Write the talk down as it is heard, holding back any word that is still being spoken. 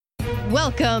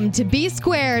Welcome to B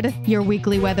Squared, your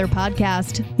weekly weather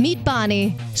podcast. Meet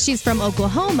Bonnie. She's from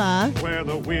Oklahoma, where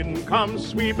the wind comes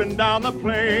sweeping down the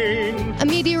plain. A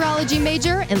meteorology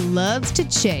major and loves to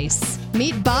chase.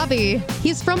 Meet Bobby.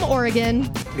 He's from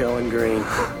Oregon. Going green.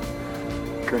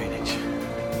 Greenwich.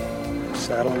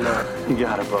 Saddle up. You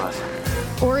got it, boss.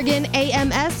 Oregon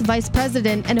AMS vice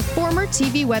president and a former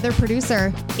TV weather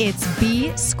producer. It's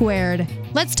B Squared.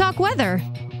 Let's talk weather.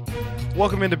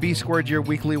 Welcome into B Squared, your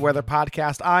weekly weather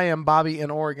podcast. I am Bobby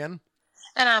in Oregon.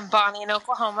 And I'm Bonnie in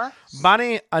Oklahoma.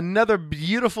 Bonnie, another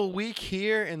beautiful week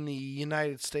here in the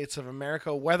United States of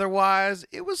America. Weather-wise,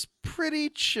 it was pretty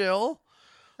chill,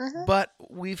 but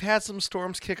we've had some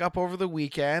storms kick up over the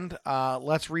weekend.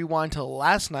 Let's rewind to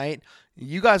last night.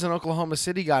 You guys in Oklahoma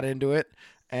City got into it,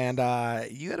 and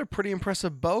you had a pretty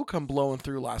impressive bow come blowing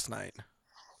through last night.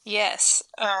 Yes.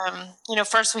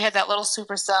 First we had that little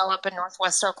supercell up in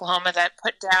northwest Oklahoma that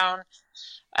put down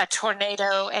a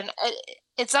tornado, and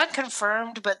it's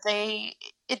unconfirmed, but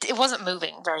it wasn't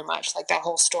moving very much, like that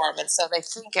whole storm. And so they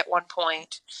think at one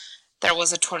point there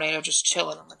was a tornado just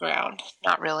chilling on the ground,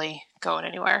 not really going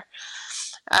anywhere.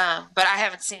 But I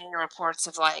haven't seen any reports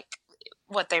of like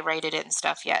what they rated it and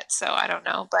stuff yet, so I don't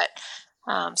know. But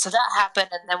so that happened,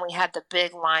 and then we had the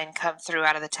big line come through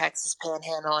out of the Texas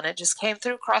Panhandle, and it just came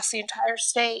through across the entire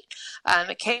state.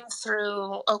 It came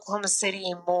through Oklahoma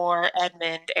City, Moore,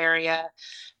 Edmond area,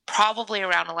 probably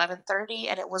around 11:30,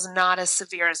 and it was not as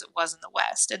severe as it was in the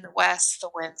west. In the west, the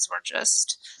winds were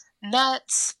just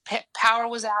nuts. Power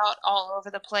was out all over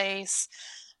the place.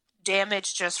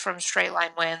 Damage just from straight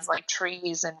line winds, like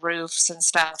trees and roofs and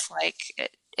stuff. Like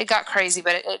it got crazy,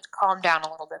 but it calmed down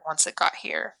a little bit once it got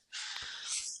here.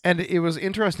 And it was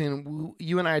interesting.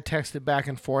 You and I had texted back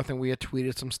and forth, and we had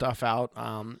tweeted some stuff out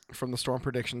from the Storm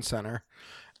Prediction Center.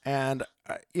 And,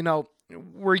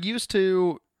 we're used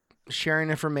to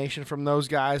sharing information from those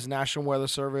guys, National Weather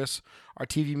Service, our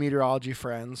TV meteorology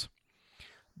friends.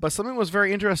 But something was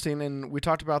very interesting, and we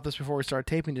talked about this before we started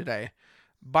taping today.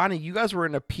 Bonnie, you guys were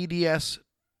in a PDS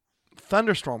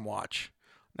thunderstorm watch.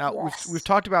 Now, yes. we've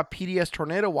talked about PDS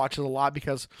tornado watches a lot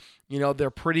because, they're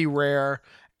pretty rare.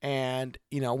 And,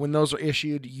 when those are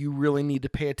issued, you really need to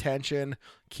pay attention,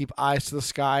 keep eyes to the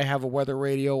sky, have a weather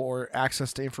radio or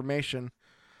access to information.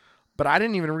 But I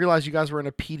didn't even realize you guys were in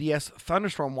a PDS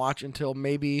thunderstorm watch until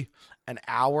maybe an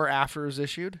hour after it was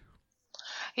issued.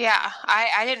 Yeah,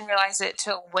 I didn't realize it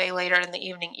till way later in the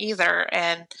evening either.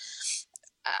 And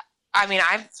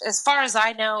as far as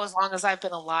I know, as long as I've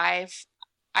been alive,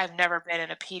 I've never been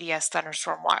in a PDS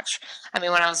thunderstorm watch. I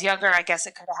mean, when I was younger, I guess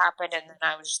it could have happened, and then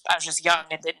I was just young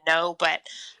and didn't know. But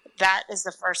that is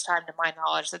the first time, to my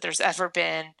knowledge, that there's ever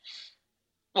been,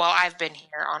 while I've been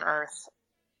here on Earth,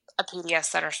 a PDS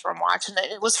thunderstorm watch, and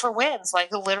it was for winds.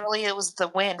 Like literally,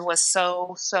 the wind was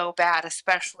so bad,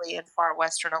 especially in far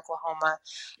western Oklahoma.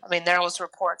 I mean, there was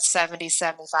reports 70,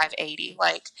 75, 80.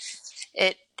 Like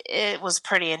it was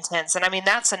pretty intense, and I mean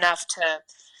that's enough to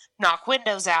knock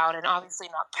windows out and obviously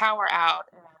knock power out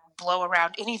and blow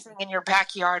around anything in your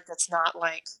backyard that's not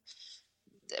like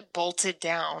bolted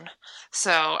down.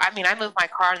 So, I mean, I moved my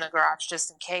car in the garage just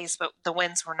in case, but the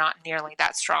winds were not nearly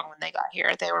that strong when they got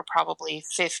here. They were probably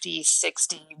 50,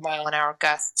 60 mile an hour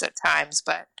gusts at times,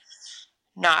 but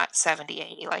not 70,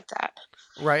 80 like that.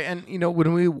 Right. And,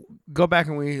 when we go back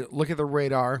and we look at the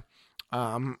radar,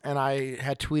 and I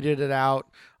had tweeted it out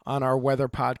on our weather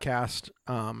podcast,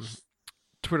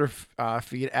 Twitter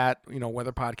feed at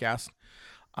weather podcast.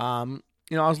 I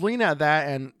was looking at that,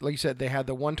 and like you said, they had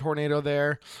the one tornado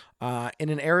there in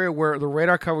an area where the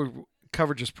radar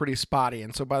coverage is pretty spotty,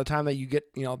 and so by the time that you get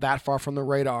that far from the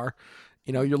radar,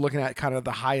 you're looking at kind of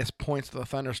the highest points of the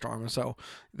thunderstorm. And so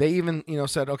they even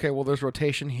said, okay, well, there's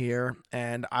rotation here,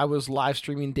 and I was live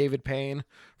streaming David Payne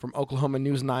from Oklahoma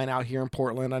News 9 out here in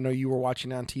Portland. I know you were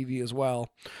watching on TV as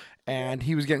well, and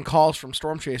he was getting calls from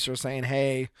storm chasers saying,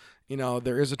 hey,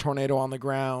 there is a tornado on the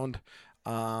ground.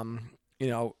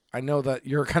 I know that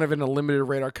you're kind of in a limited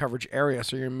radar coverage area,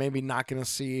 so you're maybe not going to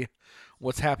see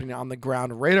what's happening on the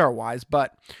ground radar-wise.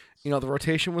 But, the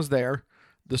rotation was there.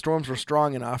 The storms were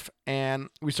strong enough, and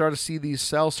we started to see these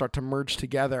cells start to merge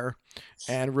together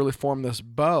and really form this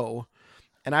bow.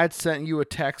 And I had sent you a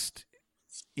text.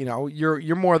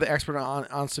 You're more the expert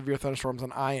on severe thunderstorms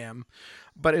than I am.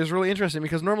 But it was really interesting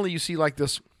because normally you see like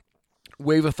this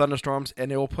wave of thunderstorms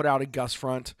and it will put out a gust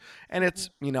front, and it's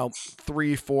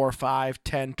 3, 4, 5,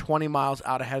 10, 20 miles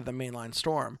out ahead of the mainline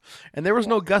storm, and there was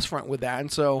no gust front with that.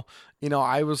 And so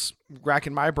I was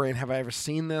racking my brain, have I ever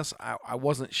seen this? I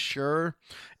wasn't sure.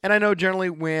 And I know generally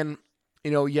when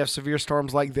you have severe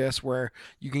storms like this where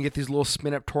you can get these little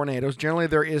spin up tornadoes, generally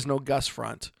there is no gust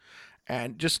front.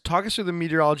 And just talk us through the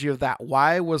meteorology of that.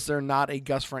 Why was there not a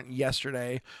gust front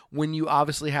yesterday when you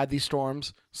obviously had these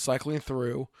storms cycling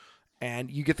through, and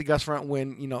you get the gust front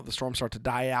when, the storms start to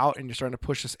die out and you're starting to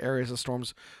push this area as the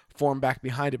storms form back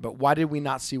behind it. But why did we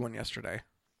not see one yesterday?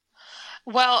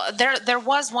 Well, there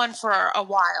was one for a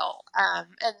while,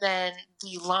 and then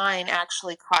the line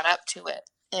actually caught up to it,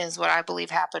 is what I believe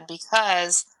happened,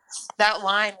 because that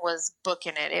line was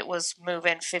booking it. It was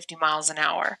moving 50 miles an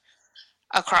hour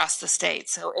across the state,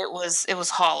 so it was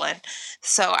hauling.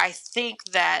 So I think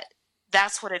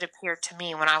that's what it appeared to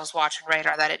me when I was watching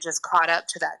radar, that it just caught up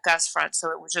to that gust front. So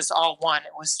it was just all one.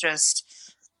 It was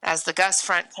just, as the gust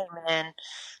front came in,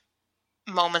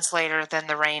 moments later, then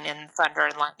the rain and thunder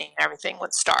and lightning and everything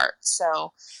would start.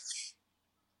 So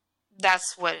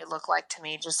that's what it looked like to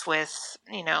me, just with,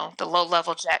 the low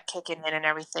level jet kicking in and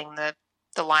everything.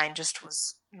 The line just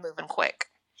was moving quick.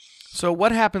 So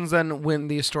what happens then when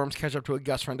these storms catch up to a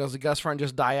gust front? Does the gust front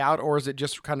just die out, or is it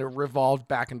just kind of revolved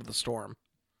back into the storm?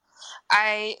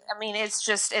 I mean, it's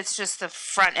just the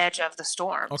front edge of the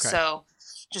storm. Okay. So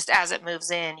just as it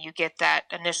moves in, you get that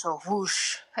initial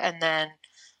whoosh, and then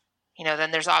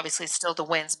then there's obviously still the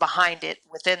winds behind it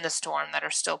within the storm that are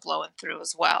still blowing through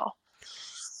as well.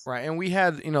 Right. And we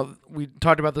had, we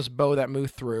talked about this bow that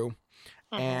moved through,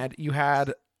 and you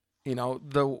had,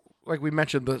 like we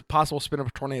mentioned, the possible spin up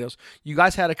of tornadoes. You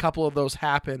guys had a couple of those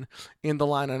happen in the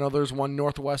line. I know there's one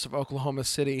northwest of Oklahoma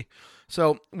City.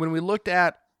 So when we looked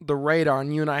at the radar,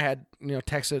 and you and I had,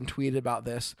 texted and tweeted about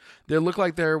this, there looked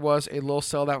like there was a low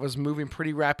cell that was moving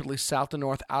pretty rapidly south to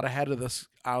north out of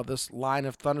this line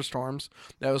of thunderstorms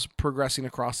that was progressing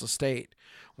across the state.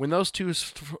 When those two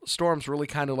storms really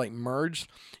kind of like merged,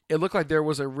 it looked like there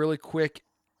was a really quick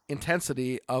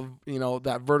intensity of,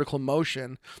 that vertical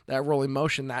motion, that rolling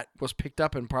motion that was picked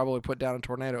up and probably put down a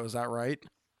tornado. Is that right?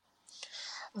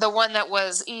 The one that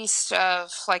was east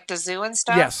of like the zoo and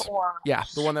stuff? Yes. Yeah,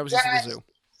 the one that was east of the zoo.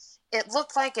 It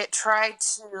looked like it tried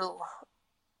to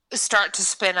start to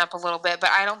spin up a little bit, but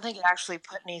I don't think it actually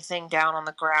put anything down on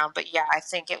the ground. But yeah, I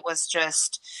think it was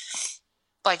just,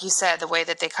 like you said, the way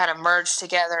that they kind of merged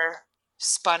together,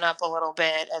 spun up a little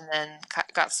bit, and then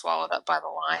got swallowed up by the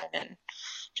line and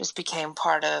just became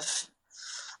part of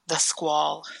the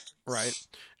squall. Right.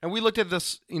 And we looked at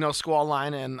this, squall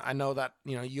line, and I know that,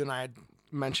 you and I had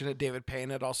mentioned it. David Payne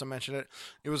had also mentioned it.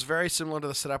 It was very similar to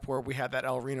the setup where we had that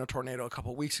El Reno tornado a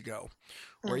couple of weeks ago,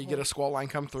 where you get a squall line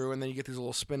come through, and then you get these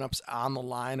little spin ups on the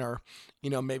line, or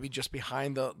maybe just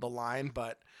behind the line.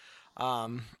 But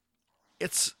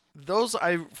it's those,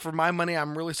 for my money,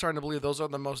 I'm really starting to believe those are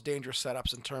the most dangerous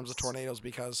setups in terms of tornadoes,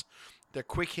 because they're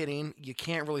quick hitting, you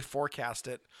can't really forecast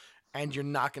it, and you're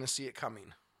not going to see it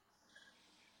coming.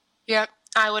 Yep,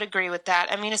 I would agree with that.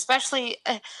 I mean, especially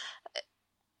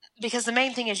because the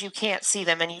main thing is you can't see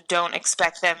them and you don't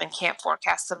expect them and can't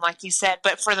forecast them, like you said.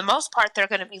 But for the most part, they're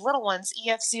going to be little ones,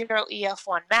 EF0,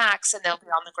 EF1 max, and they'll be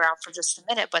on the ground for just a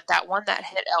minute. But that one that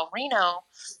hit El Reno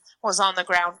was on the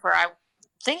ground for, I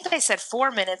think they said 4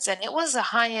 minutes, and it was a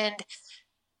high-end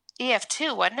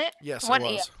EF2, wasn't it? Yes, One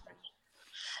it was.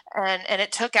 And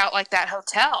it took out like that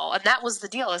hotel. And that was the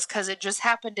deal, is because it just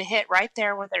happened to hit right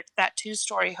there where that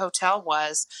 2-story hotel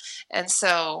was. And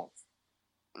so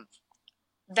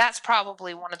that's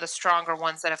probably one of the stronger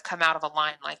ones that have come out of a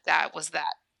line like that, was the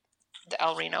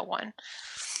El Reno one.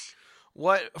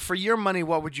 What, for your money,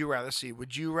 what would you rather see?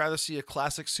 Would you rather see a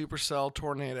classic supercell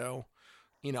tornado,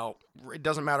 it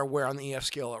doesn't matter where on the EF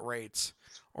scale it rates,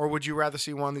 or would you rather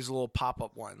see one of these little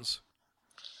pop-up ones?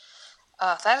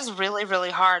 That is really,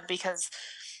 really hard, because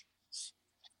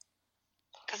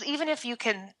even if you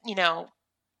can,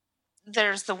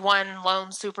 there's the one lone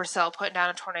supercell putting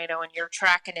down a tornado and you're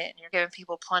tracking it and you're giving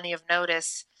people plenty of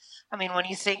notice. I mean, when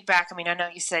you think back, I know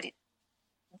you said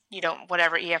you don't,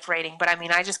 whatever EF rating, but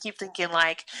I just keep thinking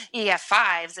like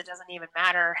EF5s, it doesn't even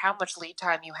matter how much lead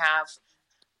time you have.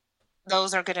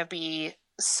 Those are going to be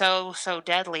so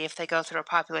deadly if they go through a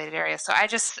populated area. So I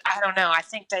don't know. I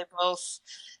think they both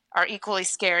are equally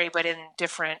scary, but in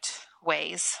different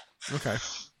ways. Okay.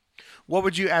 What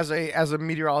would you, as a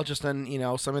meteorologist and,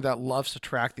 somebody that loves to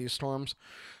track these storms,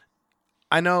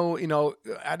 I know,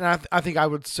 and I think I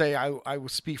would say I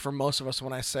would speak for most of us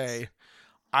when I say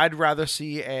I'd rather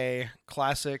see a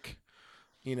classic,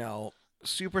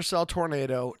 supercell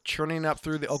tornado churning up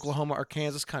through the Oklahoma or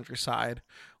Kansas countryside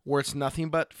where it's nothing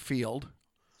but field.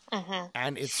 Mm-hmm.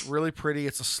 And it's really pretty.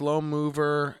 It's a slow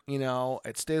mover,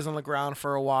 it stays on the ground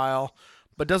for a while,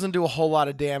 but doesn't do a whole lot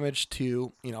of damage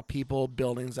to, people,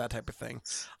 buildings, that type of thing.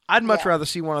 I'd much rather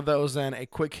see one of those than a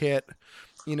quick hit,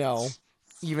 even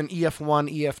EF1,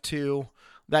 EF2,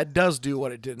 that does do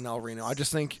what it did in El Reno. I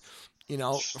just think,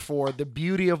 for the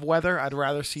beauty of weather, I'd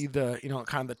rather see the,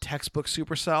 kind of the textbook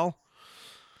supercell.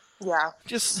 Yeah.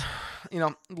 Just,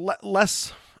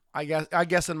 less, I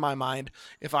guess in my mind,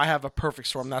 if I have a perfect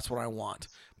storm, that's what I want.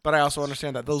 But I also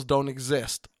understand that those don't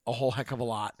exist a whole heck of a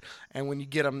lot. And when you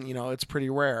get them, it's pretty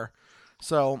rare.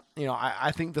 So,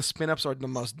 I think the spin-ups are the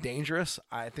most dangerous.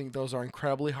 I think those are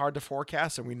incredibly hard to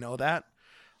forecast, and we know that.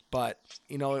 But,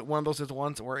 one of those is the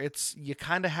ones where you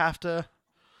kind of have to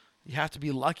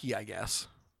be lucky, I guess.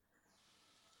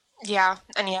 Yeah,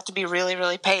 and you have to be really,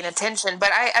 really paying attention. But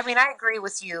I mean, I agree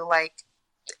with you, like,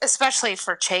 especially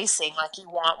for chasing, like you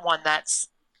want one that's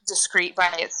discrete by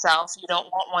itself. You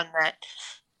don't want one that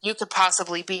you could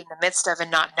possibly be in the midst of and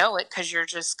not know it because you're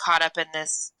just caught up in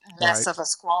this mess Right. of a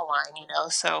squall line,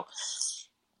 So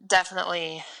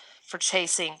definitely for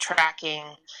chasing,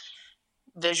 tracking,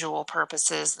 visual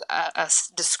purposes, a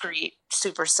discrete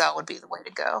supercell would be the way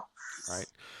to go. Right.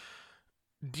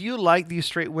 Do you like these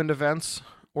straight wind events,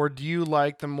 or do you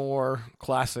like the more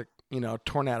classic,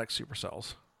 tornadic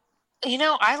supercells?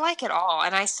 I like it all.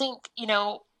 And I think,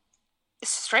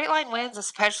 straight line winds,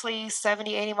 especially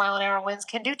 70, 80 mile an hour winds,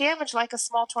 can do damage like a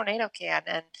small tornado can.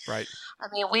 And Right. I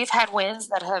mean, we've had winds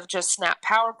that have just snapped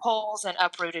power poles and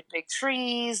uprooted big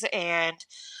trees and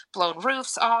blown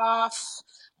roofs off,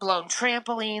 blown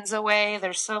trampolines away.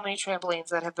 There's so many trampolines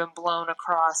that have been blown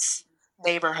across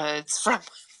neighborhoods from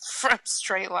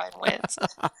straight line winds.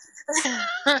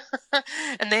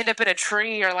 And they end up in a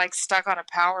tree or like stuck on a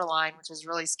power line, which is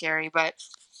really scary. But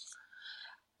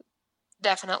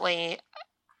definitely,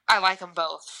 I like them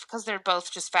both because they're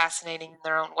both just fascinating in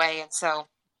their own way. And so,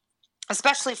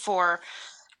 especially for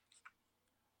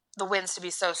the winds to be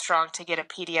so strong to get a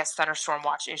PDS thunderstorm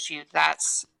watch issued,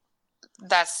 that's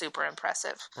super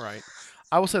impressive. Right.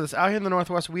 I will say this, out here in the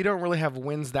Northwest, we don't really have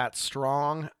winds that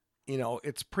strong.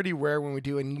 It's pretty rare when we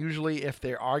do, and usually if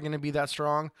they are going to be that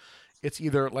strong, it's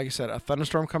either, like I said, a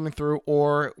thunderstorm coming through,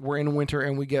 or we're in winter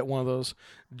and we get one of those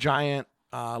giant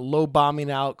low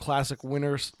bombing out classic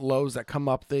winter lows that come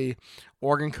up the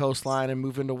Oregon coastline and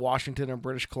move into Washington and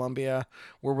British Columbia,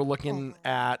 where we're looking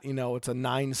at, it's a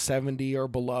 970 or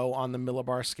below on the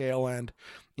millibar scale, and,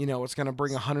 it's going to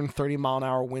bring 130 mile an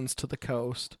hour winds to the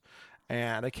coast.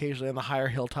 And occasionally on the higher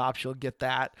hilltops, you'll get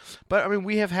that. But, I mean,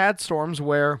 we have had storms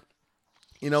where,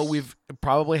 we've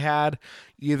probably had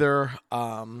either,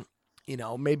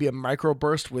 maybe a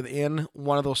microburst within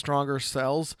one of those stronger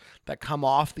cells that come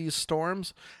off these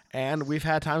storms. And we've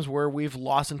had times where we've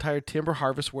lost entire timber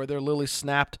harvests where they're literally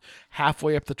snapped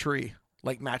halfway up the tree,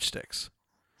 like matchsticks.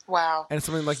 Wow. And it's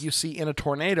something like you see in a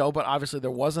tornado, but obviously there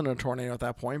wasn't a tornado at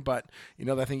that point. But,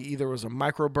 I think either was a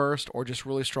microburst or just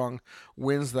really strong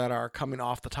winds that are coming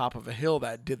off the top of a hill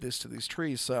that did this to these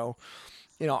trees. So,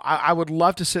 I would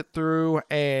love to sit through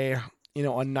a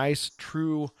nice,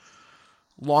 true,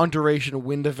 long duration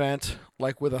wind event,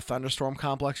 like with a thunderstorm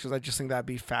complex, because I just think that'd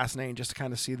be fascinating just to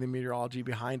kind of see the meteorology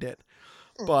behind it.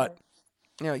 Mm-hmm. But,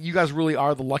 you guys really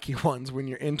are the lucky ones when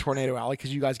you're in Tornado Alley,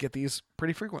 because you guys get these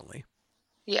pretty frequently.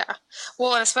 Yeah.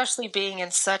 Well, and especially being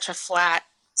in such a flat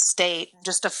state,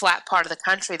 just a flat part of the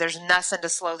country, there's nothing to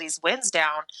slow these winds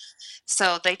down.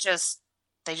 So they just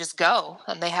go,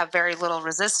 and they have very little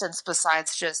resistance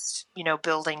besides just,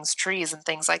 buildings, trees, and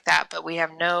things like that. But we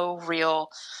have no real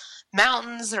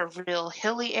mountains or real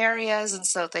hilly areas, and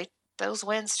so those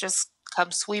winds just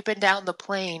come sweeping down the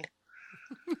plain.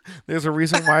 There's a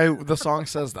reason why the song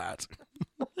says that.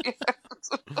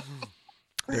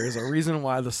 There's a reason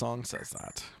why the song says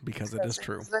that, because it is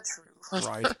true. The truth.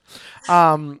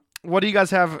 Right. What do you guys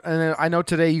have? And I know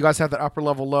today you guys have that upper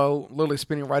level low literally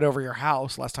spinning right over your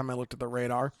house. Last time I looked at the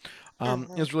radar. It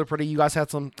was really pretty. You guys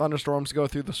had some thunderstorms go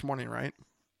through this morning, right?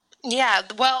 Yeah,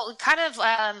 well, kind of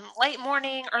late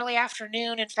morning, early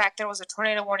afternoon. In fact, there was a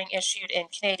tornado warning issued in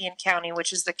Canadian County,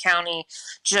 which is the county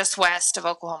just west of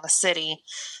Oklahoma City.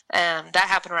 That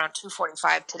happened around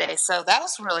 2:45 today. So that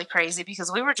was really crazy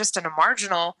because we were just in a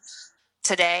marginal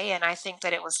today, and I think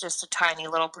that it was just a tiny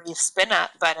little brief spin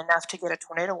up, but enough to get a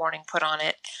tornado warning put on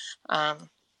it.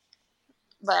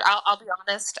 But I'll be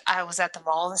honest, I was at the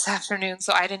mall this afternoon,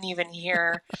 so I didn't even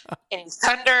hear any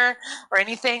thunder or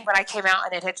anything, but I came out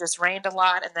and it had just rained a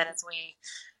lot, and then as we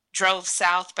drove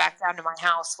south back down to my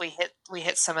house, we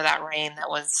hit some of that rain that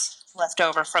was left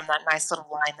over from that nice little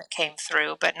line that came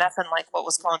through, but nothing like what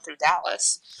was going through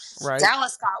Dallas. Right.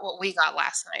 Dallas got what we got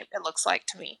last night, it looks like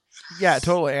to me. Yeah,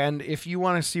 totally. And if you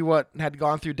want to see what had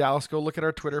gone through Dallas, go look at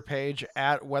our Twitter page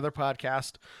at Weather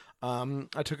Podcast.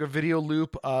 I took a video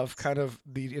loop of kind of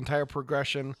the entire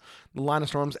progression, the line of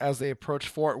storms as they approach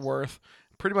Fort Worth,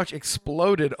 pretty much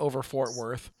exploded over Fort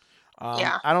Worth.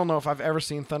 Yeah. I don't know if I've ever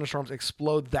seen thunderstorms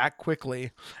explode that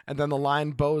quickly, and then the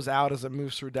line bows out as it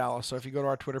moves through Dallas. So if you go to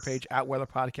our Twitter page at Weather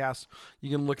Podcast, you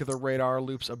can look at the radar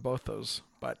loops of both those.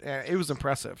 But it was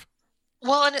impressive.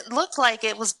 Well, and it looked like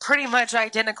it was pretty much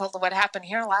identical to what happened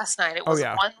here last night. It was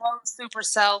one lone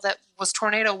supercell that was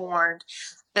tornado warned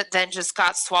that then just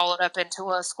got swallowed up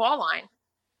into a squall line.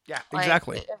 Yeah,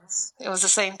 exactly. It was the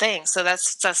same thing. So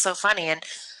that's so funny. And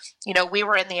we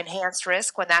were in the enhanced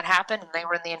risk when that happened, and they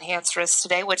were in the enhanced risk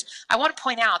today, which I want to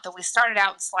point out that we started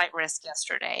out in slight risk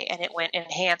yesterday, and it went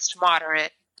enhanced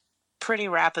moderate pretty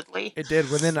rapidly. It did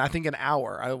within, I think, an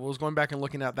hour. I was going back and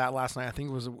looking at that last night. I think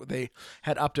it was they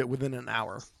had upped it within an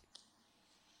hour,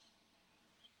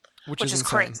 which is insane.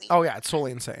 Crazy. Oh yeah, it's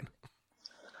totally insane.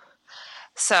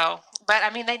 So, but I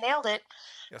mean, they nailed it.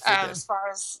 Yes, they did.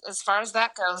 As far as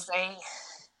that goes,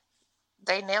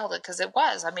 they nailed it because it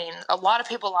was. I mean, a lot of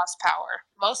people lost power,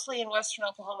 mostly in western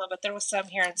Oklahoma, but there was some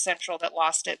here in central that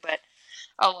lost it. But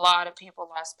a lot of people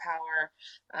lost power.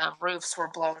 Roofs were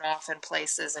blown off in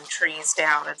places and trees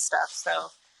down and stuff. So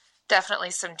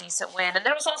definitely some decent wind. And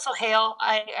there was also hail.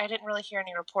 I didn't really hear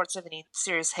any reports of any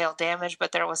serious hail damage,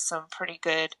 but there was some pretty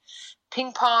good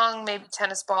ping pong, maybe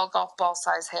tennis ball, golf ball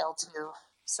size hail too.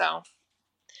 So,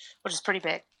 which is pretty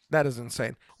big. That is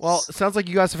insane. Well, it sounds like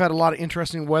you guys have had a lot of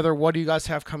interesting weather. What do you guys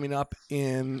have coming up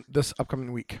in this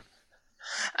upcoming week?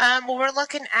 Well, we're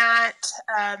looking at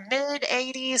mid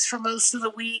 80s for most of the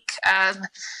week.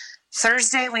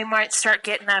 Thursday, we might start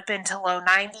getting up into low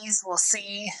 90s. We'll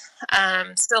see.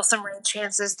 Still some rain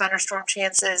chances, thunderstorm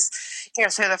chances here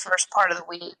through the first part of the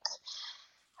week,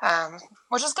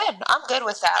 which is good. I'm good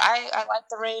with that. I like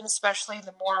the rain, especially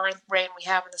the more rain we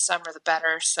have in the summer, the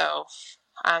better. So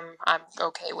I'm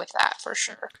okay with that for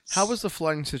sure. How is the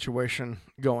flooding situation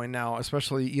going now,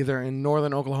 especially either in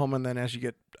northern Oklahoma and then as you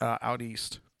get out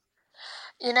east?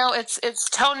 It's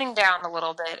toning down a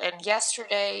little bit. And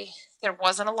yesterday there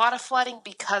wasn't a lot of flooding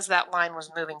because that line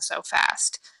was moving so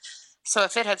fast. So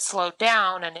if it had slowed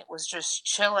down and it was just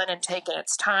chilling and taking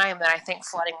its time, then I think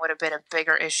flooding would have been a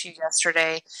bigger issue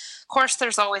yesterday. Of course,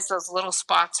 there's always those little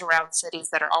spots around cities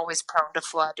that are always prone to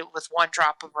flood with one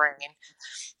drop of rain.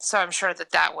 So I'm sure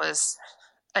that was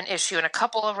an issue in a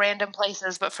couple of random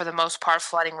places, but for the most part,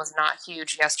 flooding was not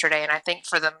huge yesterday. And I think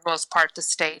for the most part, the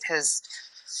state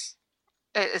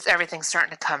everything's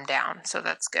starting to come down, so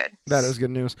that's good. That is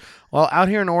good news. Well, out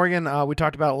here in Oregon, we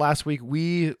talked about it last week.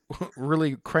 We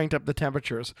really cranked up the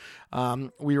temperatures.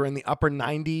 We were in the upper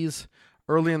 90s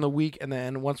early in the week, and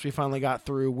then once we finally got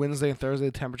through Wednesday and Thursday,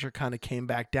 the temperature kind of came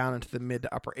back down into the mid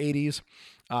to upper 80s.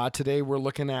 Today, we're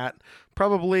looking at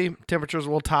probably temperatures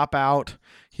will top out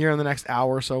here in the next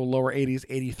hour, so lower 80s,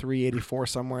 83, 84,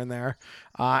 somewhere in there.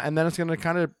 And then it's going to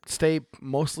kind of stay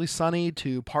mostly sunny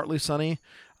to partly sunny.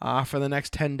 For the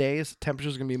next 10 days,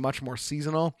 temperatures are going to be much more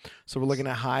seasonal. So we're looking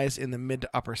at highs in the mid to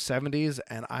upper 70s,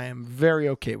 and I am very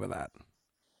okay with that.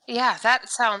 Yeah, that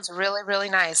sounds really, really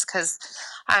nice because,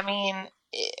 I mean,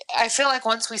 I feel like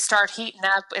once we start heating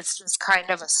up, it's just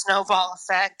kind of a snowball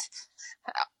effect.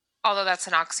 Although that's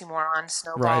an oxymoron,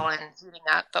 snowball and heating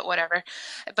up, but whatever.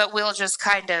 But we'll just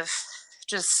kind of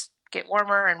just get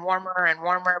warmer and warmer and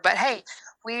warmer. But hey,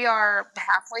 we are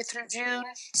halfway through June,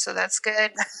 so that's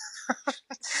good.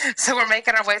 So we're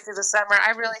making our way through the summer.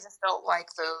 I really just don't like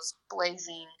those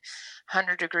blazing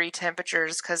 100-degree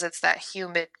temperatures because it's that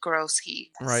humid, gross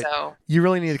heat. Right. So you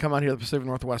really need to come out here to the Pacific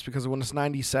Northwest because when it's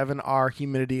 97, our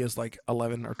humidity is like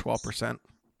 11 or 12%.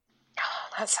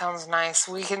 That sounds nice.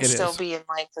 We can It still is. be in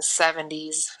like the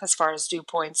 70s as far as dew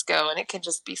points go, and it can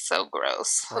just be so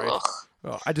gross. Right. Ugh.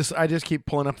 Well, I just keep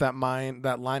pulling up that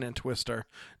line in Twister.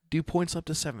 Dew points up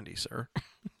to 70, sir.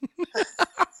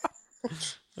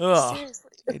 Ugh.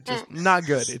 Seriously. It's just not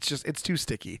good. It's too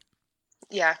sticky.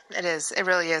 Yeah, it is. It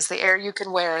really is. The air you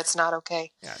can wear, it's not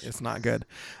okay. Yeah, it's not good.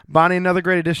 Bonnie, another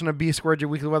great edition of B Squared, your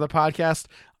weekly weather podcast.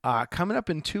 Coming up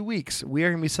in 2 weeks, we are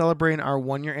going to be celebrating our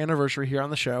 1-year anniversary here on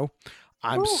the show.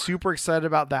 I'm super excited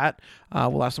about that.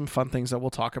 We'll have some fun things that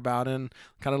we'll talk about and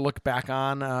kind of look back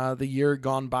on the year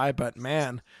gone by. But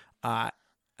man, a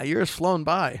year has flown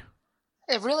by.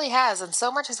 It really has, and so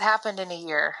much has happened in a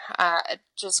year.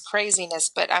 Just craziness,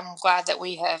 but I'm glad that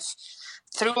we have,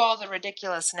 through all the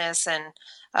ridiculousness and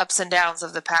ups and downs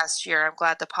of the past year, I'm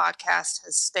glad the podcast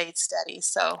has stayed steady.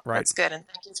 So that's good. And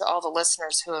thank you to all the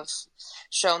listeners who have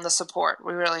shown the support.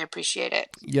 We really appreciate it.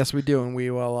 Yes, we do. And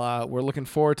we will, we're looking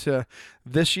forward to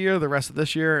this year, the rest of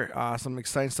this year, some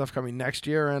exciting stuff coming next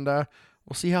year, and we'll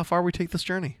see how far we take this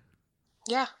journey.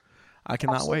 Yeah. I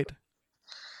cannot wait.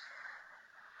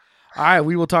 All right,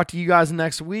 we will talk to you guys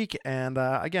next week. And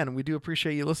again, we do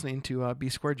appreciate you listening to B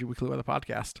Squared, your weekly weather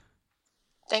podcast.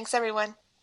 Thanks, everyone.